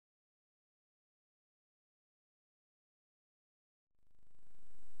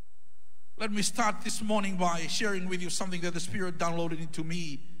Let me start this morning by sharing with you something that the Spirit downloaded into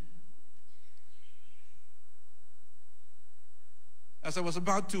me as I was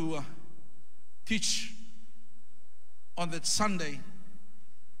about to teach on that Sunday.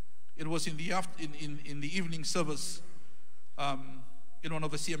 It was in the evening service in one of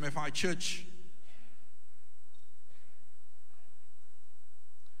the CMFI church.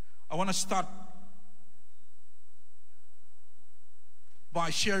 I want to start by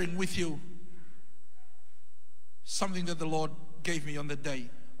sharing with you something that the Lord gave me on that day.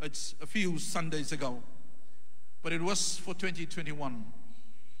 It's a few Sundays ago, but it was for 2021.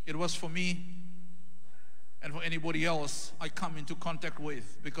 It was for me and for anybody else I come into contact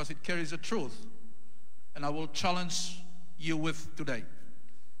with, because it carries a truth, and I will challenge you with today.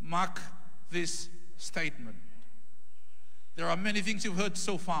 Mark this statement. There are many things you've heard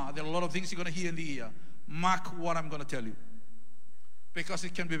so far. There are a lot of things you're going to hear in the ear. Mark what I'm going to tell you, because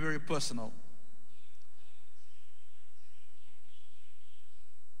it can be very personal.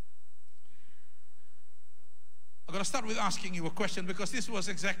 I'm going to start with asking you a question, because this was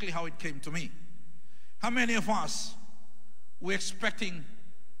exactly how it came to me. How many of us were expecting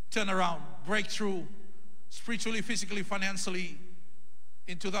turnaround, breakthrough, spiritually, physically, financially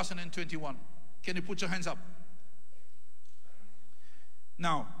in 2021? Can you put your hands up?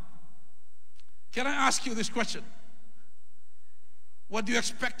 Now, can I ask you this question? What do you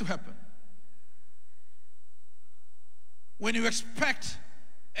expect to happen? When you expect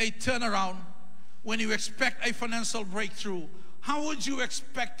a turnaround, when you expect a financial breakthrough, how would you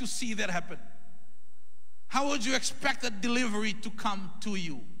expect to see that happen? How would you expect that delivery to come to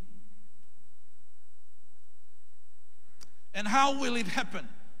you? And how will it happen?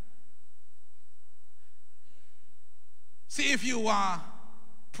 See, if you are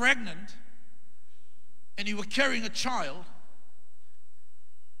pregnant and you were carrying a child,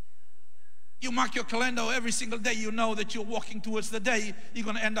 you mark your calendar every single day. You know that you're walking towards the day you're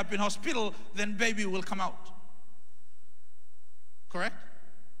going to end up in hospital, then baby will come out. Correct?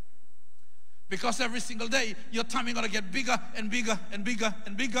 Because every single day your tummy going to get bigger and bigger and bigger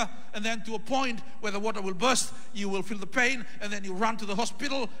and bigger, and then to a point where the water will burst, you will feel the pain, and then you run to the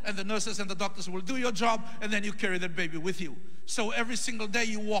hospital, and the nurses and the doctors will do your job, and then you carry that baby with you. So every single day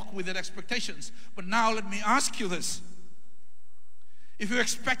you walk with that expectations. But now let me ask you this. If you're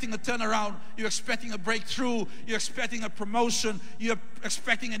expecting a turnaround, you're expecting a breakthrough, you're expecting a promotion, you're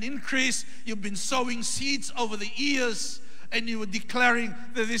expecting an increase, you've been sowing seeds over the years, and you were declaring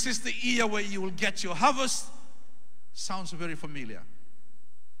that this is the year where you will get your harvest, sounds very familiar.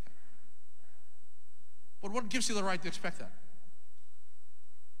 But what gives you the right to expect that?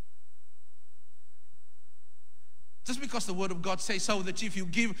 Just because the Word of God says so, that if you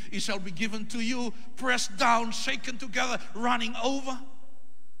give, it shall be given to you, pressed down, shaken together, running over.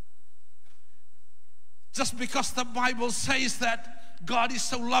 Just because the Bible says that God is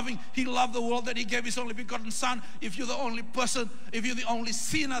so loving, He loved the world that He gave His only begotten Son. If you're the only person, if you're the only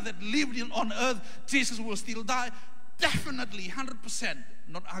sinner that lived on earth, Jesus will still die. Definitely, 100%.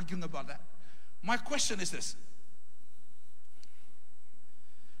 Not arguing about that. My question is this: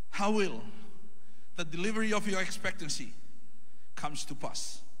 how will the delivery of your expectancy comes to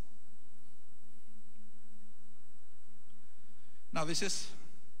pass? Now this is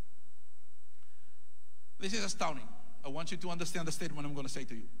astounding. I want you to understand the statement I'm going to say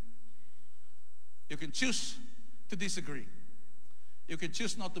to you. You can choose to disagree. You can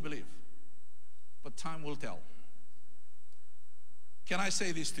choose not to believe. But time will tell. Can I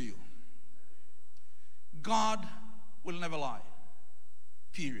say this to you? God will never lie.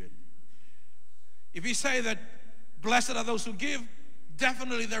 Period. If He say that blessed are those who give,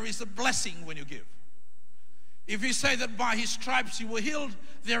 definitely there is a blessing when you give. If He say that by His stripes you were healed,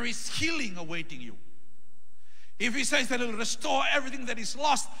 there is healing awaiting you. If He says that He'll restore everything that is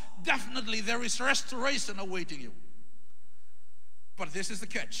lost, definitely there is restoration awaiting you. But this is the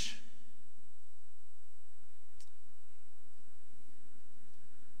catch.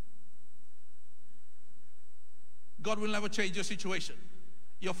 God will never change your situation.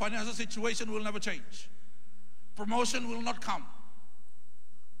 Your financial situation will never change. Promotion will not come.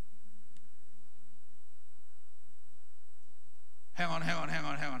 Hang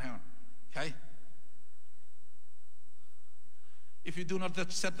on. Okay? If you do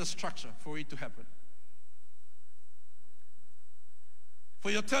not set the structure for it to happen. For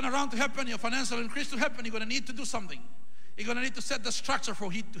your turnaround to happen, your financial increase to happen, you're going to need to do something. You're going to need to set the structure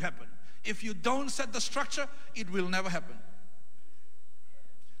for it to happen. If you don't set the structure, it will never happen.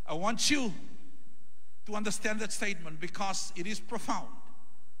 I want you to understand that statement, because it is profound.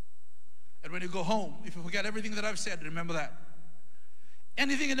 And when you go home, if you forget everything that I've said, remember that.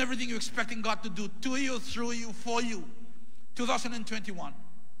 Anything and everything you're expecting God to do to you, through you, for you. 2021,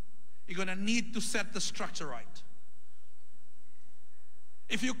 you're going to need to set the structure right.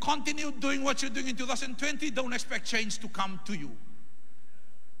 If you continue doing what you're doing in 2020, don't expect change to come to you.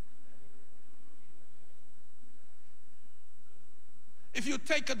 If you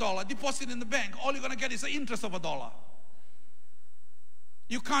take $1, deposit it in the bank, all you're going to get is the interest of $1.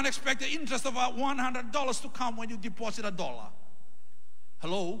 You can't expect the interest of $100 to come when you deposit $1.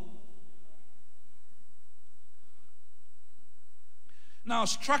 Hello? Now,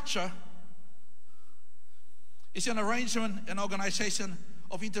 structure is an arrangement and organization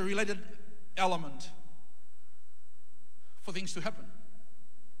of interrelated elements for things to happen.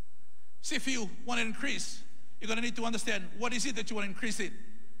 See, if you want to increase, you're going to need to understand what is it that you want to increase in.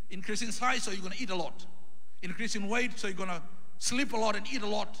 Increase in size, so you're going to eat a lot. Increase in weight, so you're going to sleep a lot and eat a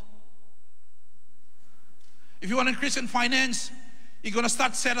lot. If you want to increase in finance, you're going to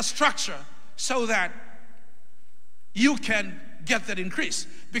start set a structure so that you can get that increase,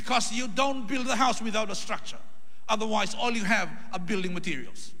 because you don't build a house without a structure. Otherwise, all you have are building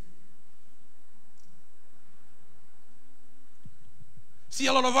materials. See,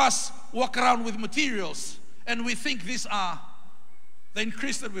 a lot of us walk around with materials and we think these are the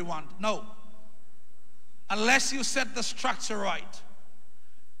increase that we want. No. Unless you set the structure right.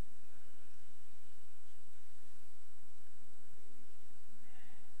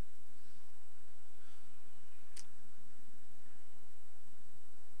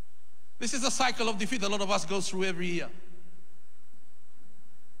 This is a cycle of defeat a lot of us go through every year.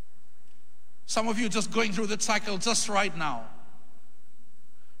 Some of you just going through that cycle just right now.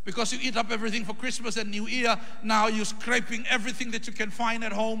 Because you eat up everything for Christmas and New Year, now you're scraping everything that you can find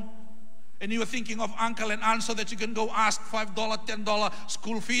at home. And you're thinking of uncle and aunt so that you can go ask $5, $10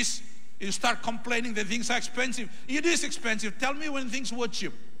 school fees. You start complaining that things are expensive. It is expensive. Tell me when things were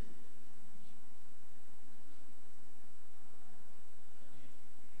cheap.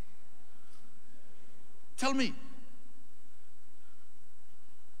 Tell me.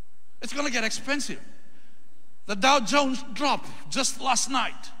 It's going to get expensive. The Dow Jones dropped just last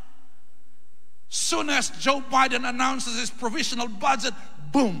night. Soon as Joe Biden announces his provisional budget,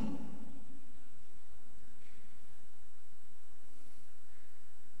 boom.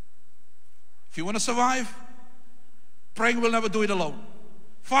 If you want to survive, praying will never do it alone.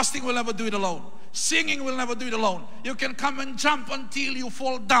 Fasting will never do it alone. Singing will never do it alone. You can come and jump until you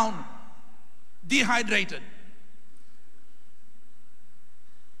fall down, dehydrated.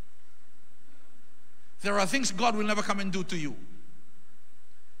 There are things God will never come and do to you.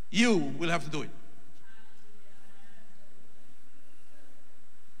 You will have to do it.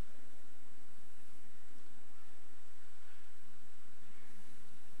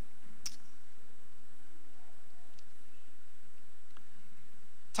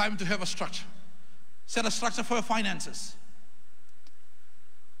 Time to have a structure. Set a structure for your finances.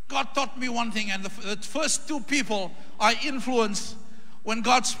 God taught me one thing, and the first two people I influenced when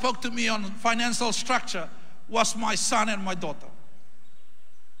God spoke to me on financial structure was my son and my daughter.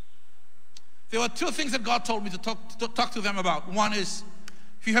 There were two things that God told me to talk to them about. One is,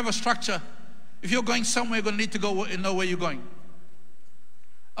 if you have a structure, if you're going somewhere, you're going to need to go and know where you're going.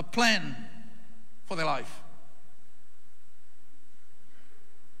 A plan for their life.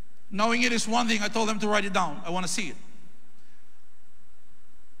 Knowing it is one thing, I told them to write it down. I want to see it.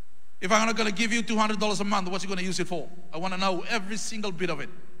 If I'm not going to give you $200 a month, what's you going to use it for? I want to know every single bit of it.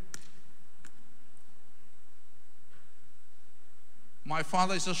 My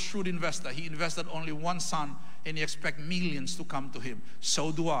father is a shrewd investor. He invested only one son, and he expects millions to come to him.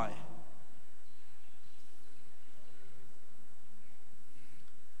 So do I.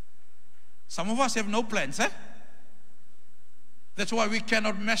 Some of us have no plans, eh? That's why we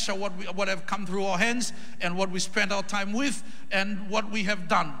cannot measure what have come through our hands and what we spend our time with and what we have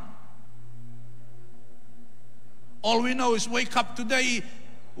done. All we know is wake up today,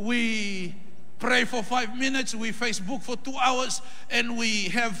 we pray for 5 minutes, we Facebook for 2 hours, and we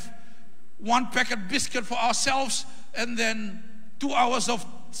have one packet biscuit for ourselves, and then 2 hours of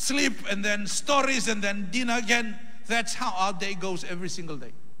sleep, and then stories, and then dinner again. That's how our day goes every single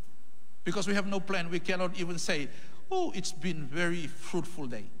day. Because we have no plan. We cannot even say, oh, it's been a very fruitful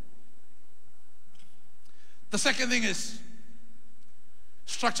day. The second thing is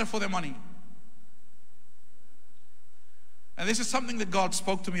structure for their money. And this is something that God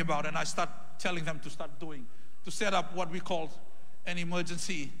spoke to me about, and I start telling them to start doing, to set up what we call an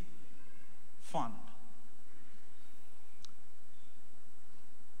emergency fund.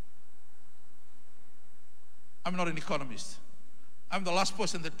 I'm not an economist. I'm the last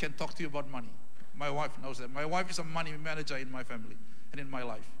person that can talk to you about money. My wife knows that. My wife is a money manager in my family and in my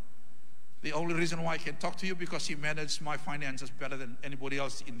life. The only reason why I can talk to you because she managed my finances better than anybody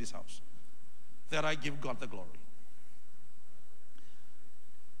else in this house. That I give God the glory.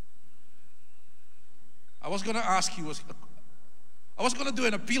 I was going to ask you, I was going to do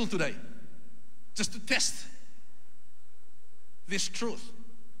an appeal today just to test this truth.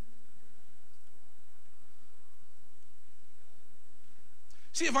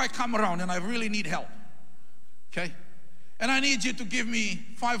 See if I come around and I really need help, okay? And I need you to give me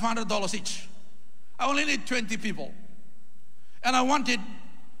 $500 each. I only need 20 people. And I want it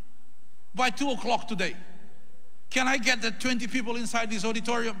by 2 o'clock today. Can I get the 20 people inside this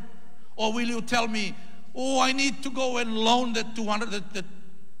auditorium? Or will you tell me, oh, I need to go and loan that 200,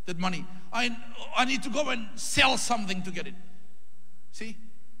 that money. I need to go and sell something to get it. See?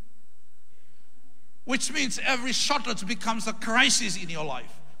 Which means every shortage becomes a crisis in your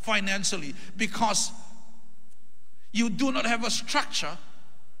life financially because you do not have a structure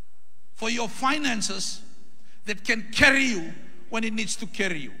for your finances that can carry you when it needs to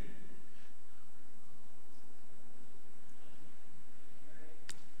carry you.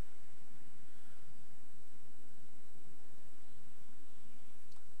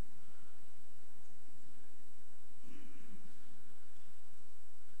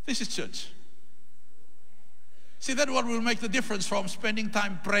 This is church. See, that's what will make the difference from spending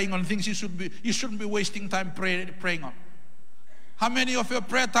time praying on things you shouldn't be wasting time praying on. How many of your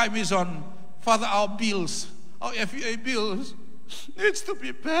prayer time is on, Father, our bills, our FEA bills needs to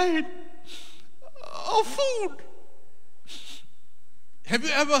be paid, our food. Have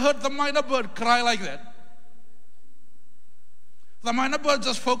you ever heard the minor bird cry like that? The minor bird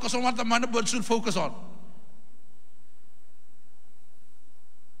just focus on what the minor bird should focus on.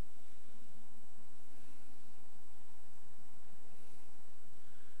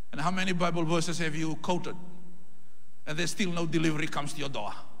 And how many Bible verses have you quoted? And there's still no delivery comes to your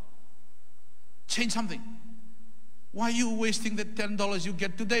door. Change something. Why are you wasting the $10 you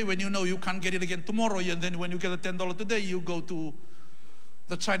get today when you know you can't get it again tomorrow? And then when you get the $10 today, you go to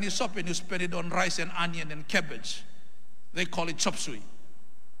the Chinese shop and you spend it on rice and onion and cabbage. They call it chop suey.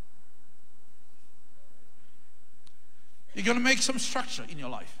 You're going to make some structure in your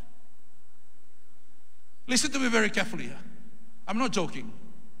life. Listen to me very carefully here. I'm not joking.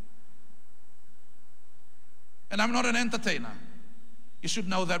 And I'm not an entertainer. You should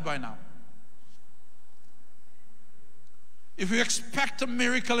know that by now. If you expect a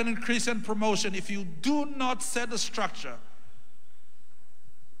miracle and increase and promotion, if you do not set a structure,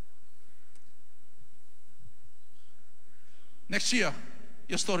 next year,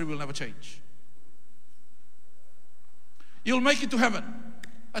 your story will never change. You'll make it to heaven.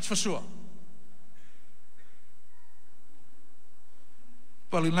 That's for sure.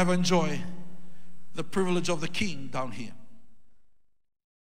 But you'll never enjoy the privilege of the King down here.